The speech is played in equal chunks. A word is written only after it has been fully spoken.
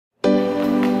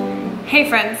Hey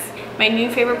friends, my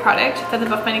new favorite product that the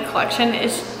Buffbunny Collection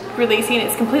is releasing.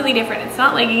 It's completely different. It's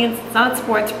not leggings, it's not a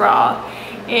sports bra.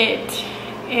 It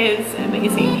is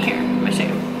amazing. Here, I'm gonna show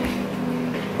you.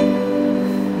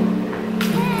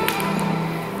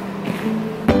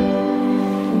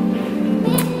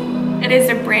 It is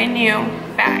a brand new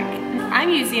bag. I'm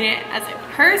using it as a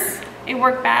purse, a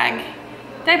work bag,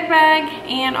 diaper bag,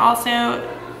 and also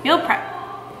meal prep.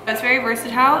 It's very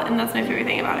versatile, and that's my favorite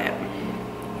thing about it.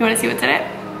 You wanna see what's in it?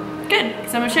 Good,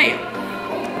 because I'm gonna show you.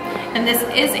 And this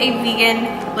is a vegan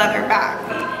leather bag.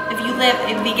 If you live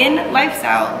a vegan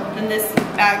lifestyle, then this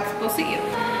bag will suit you.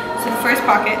 So the first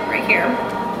pocket right here,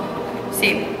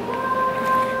 see,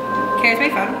 carries my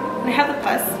phone, and I have the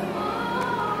plus.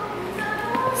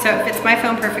 So it fits my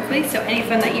phone perfectly, so any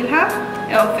phone that you have,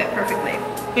 it'll fit perfectly.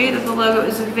 The logo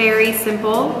is very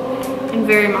simple and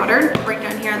very modern. Right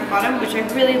down here on the bottom, which I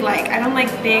really like. I don't like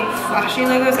big flashy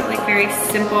logos, I like very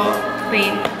simple,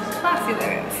 clean, classy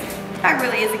logos. The bag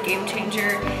really is a game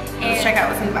changer. And let's check out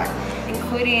what's in the bag.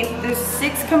 There's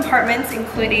 6 compartments,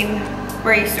 including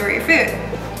where you store your food.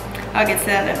 I'll get to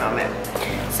that in a moment.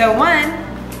 So one,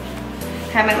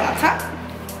 I have my laptop.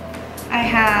 I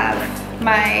have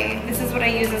this is what I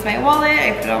use as my wallet.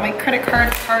 I put all my credit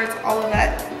cards, all of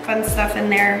that fun stuff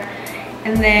in there.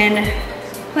 And then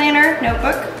planner,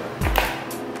 notebook.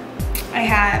 I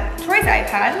have Troy's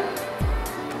iPad.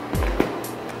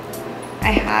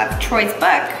 I have Troy's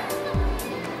book.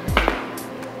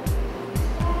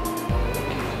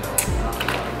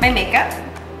 My makeup.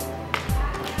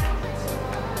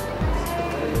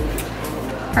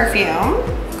 Perfume,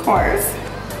 of course.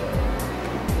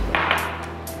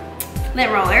 Lint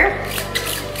roller.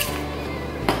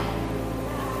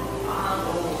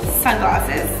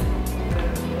 Sunglasses.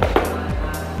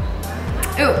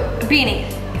 Ooh, a beanie,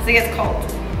 because it gets cold.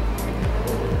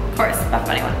 Of course,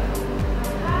 Buffbunny one.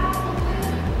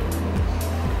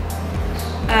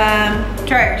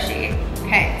 Dryer sheet.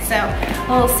 Okay, so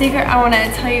a little secret I want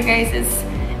to tell you guys is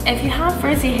if you have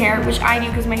frizzy hair, which I do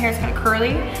because my hair is kind of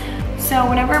curly, so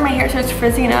whenever my hair starts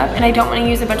frizzing up and I don't want to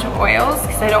use a bunch of oils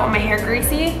because I don't want my hair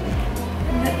greasy,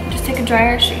 just take a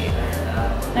dryer sheet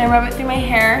and I rub it through my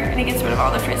hair and it gets rid of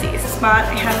all the frizzy spot.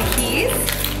 I have keys.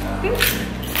 Oops.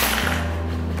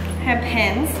 I have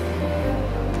pins.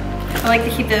 I like to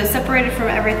keep those separated from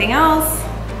everything else.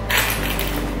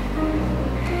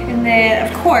 And then,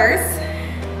 of course,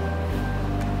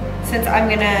 since I'm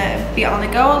gonna be on the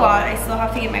go a lot, I still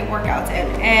have to get my workouts in.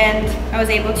 And I was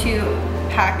able to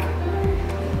pack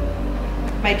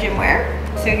my gym wear.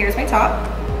 So here's my top.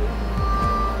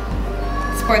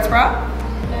 Sports bra.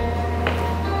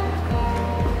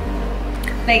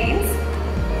 Leggings.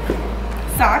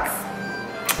 Socks.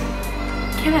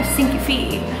 Can't have stinky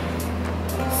feet.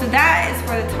 So that is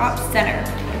for the top center.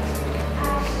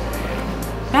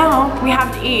 Now we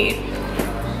have to eat.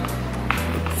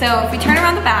 So if we turn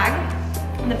around the bag,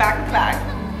 in the back of the bag.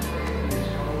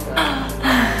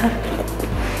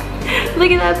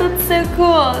 Look at that, that's so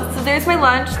cool. So there's my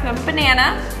lunch, we have a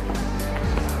banana.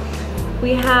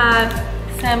 We have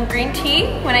some green tea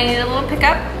when I need a little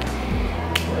pickup.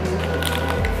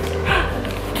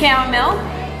 Chamomile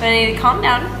when I need to calm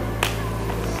down.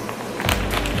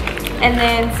 And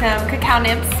then some cacao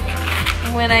nibs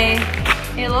when I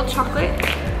need a little chocolate.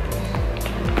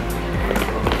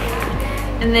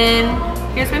 And then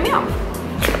here's my meal.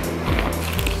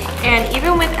 And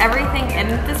even with everything in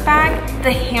this bag,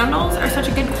 the handles are such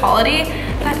a good quality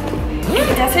that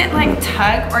it doesn't like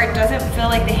tug or it doesn't feel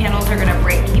like the handles are gonna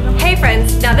break. Hey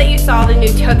friends, now that you saw the new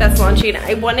tote that's launching,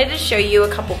 I wanted to show you a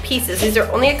couple pieces. These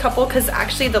are only a couple because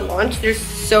actually the launch, there's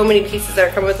so many pieces that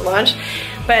are coming with the launch.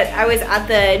 But I was at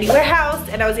the new warehouse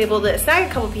and I was able to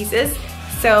snag a couple pieces.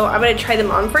 So I'm gonna try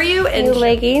them on for you. And new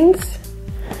leggings.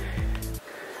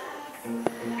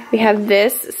 We have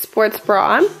this sports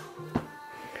bra,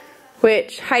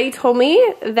 which Heidi told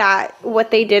me that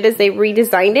what they did is they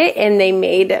redesigned it and they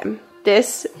made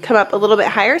this come up a little bit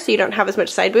higher so you don't have as much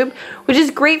side boob, which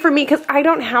is great for me because I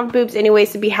don't have boobs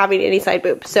anyways to be having any side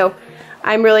boob. So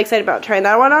I'm really excited about trying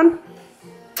that one on.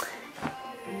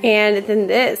 And then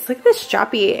this, look at this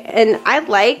strappy. And I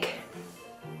like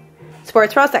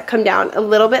sports bras that come down a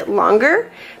little bit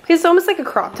longer because it's almost like a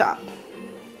crop top.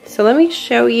 So let me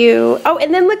show you. Oh,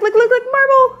 and then look,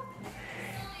 marble.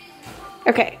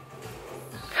 Okay,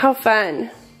 how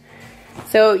fun.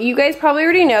 So you guys probably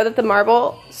already know that the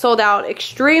marble sold out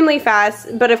extremely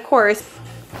fast, but of course,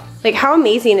 like how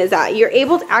amazing is that? You're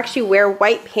able to actually wear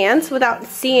white pants without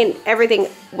seeing everything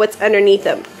what's underneath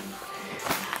them.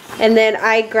 And then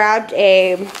I grabbed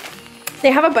a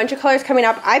They have a bunch of colors coming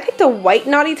up. I picked a white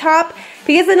Knotty top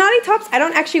because the Knotty tops I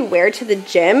don't actually wear to the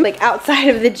gym, like outside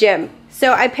of the gym.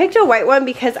 So I picked a white one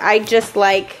because I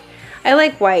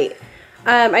like white.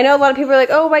 I know a lot of people are like,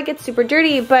 oh, white gets super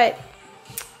dirty, but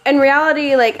in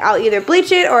reality, like, I'll either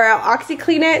bleach it or I'll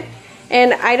OxiClean it,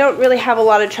 and I don't really have a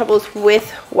lot of troubles with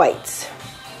whites.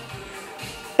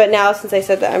 But now, since I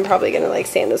said that, I'm probably gonna like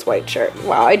stay in this white shirt.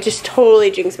 Wow, I just totally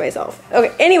jinxed myself.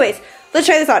 Okay, anyways, let's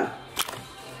try this on.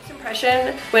 First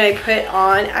impression when I put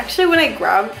on, actually when I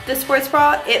grabbed the sports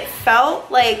bra, it felt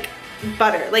like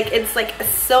butter. Like, it's like a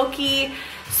silky,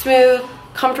 smooth,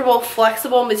 comfortable,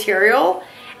 flexible material.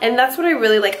 And that's what I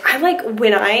really like. I like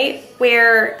when I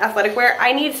wear athletic wear,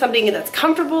 I need something that's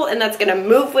comfortable and that's gonna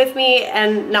move with me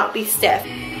and not be stiff.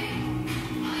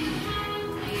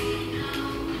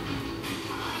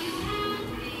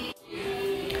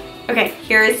 Okay,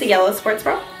 here is the yellow sports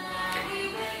bra.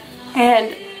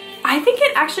 And I think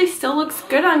it actually still looks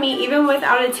good on me even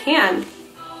without a tan.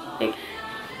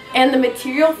 And the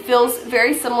material feels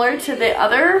very similar to the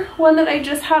other one that I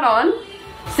just had on.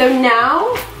 So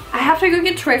now, I have to go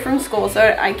get Troy from school, so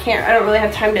I don't really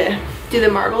have time to do the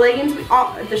marble leggings,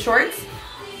 the shorts.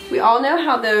 We all know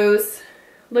how those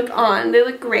look on. They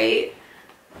look great.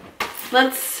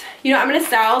 I'm gonna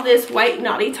style this white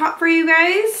Knotty top for you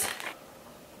guys.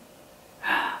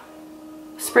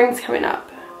 Spring's coming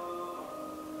up.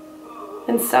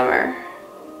 And summer.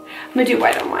 I'm gonna do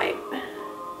white on white.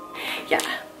 Yeah,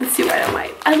 let's do white on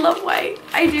white. I love white.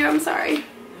 I do, I'm sorry.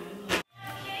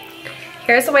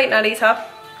 Here's the white Knotty top.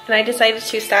 And I decided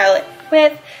to style it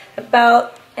with a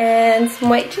belt and some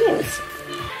white jeans.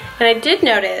 And I did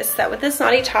notice that with this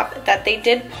Knotty top that they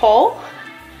did pull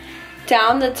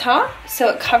down the top so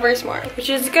it covers more, which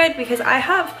is good because I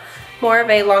have more of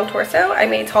a long torso.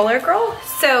 I'm a taller girl.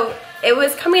 So it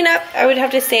was coming up, I would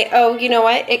have to say, oh, you know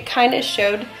what? It kind of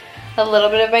showed a little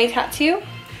bit of my tattoo.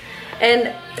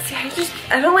 And see,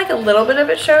 I don't like a little bit of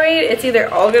it showing. It's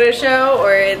either all gonna show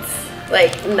or it's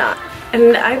like not.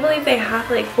 And I believe they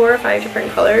have like 4 or 5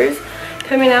 different colors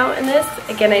coming out in this.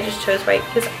 Again, I just chose white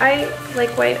because I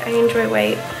like white. I enjoy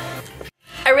white.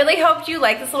 I really hope you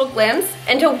like this little glimpse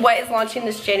into what is launching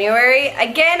this January.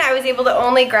 Again, I was able to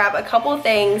only grab a couple of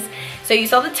things. So you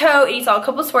saw the tote, and you saw a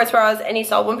couple of sports bras, and you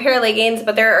saw 1 pair of leggings,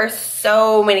 but there are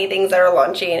so many things that are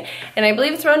launching. And I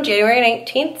believe it's around January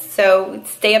 19th, so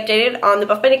stay updated on the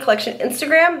Buffbunny Collection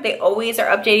Instagram. They always are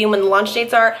updating when the launch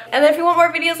dates are. And then if you want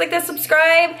more videos like this,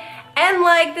 subscribe and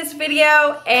like this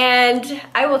video, and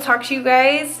I will talk to you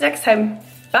guys next time.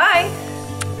 Bye!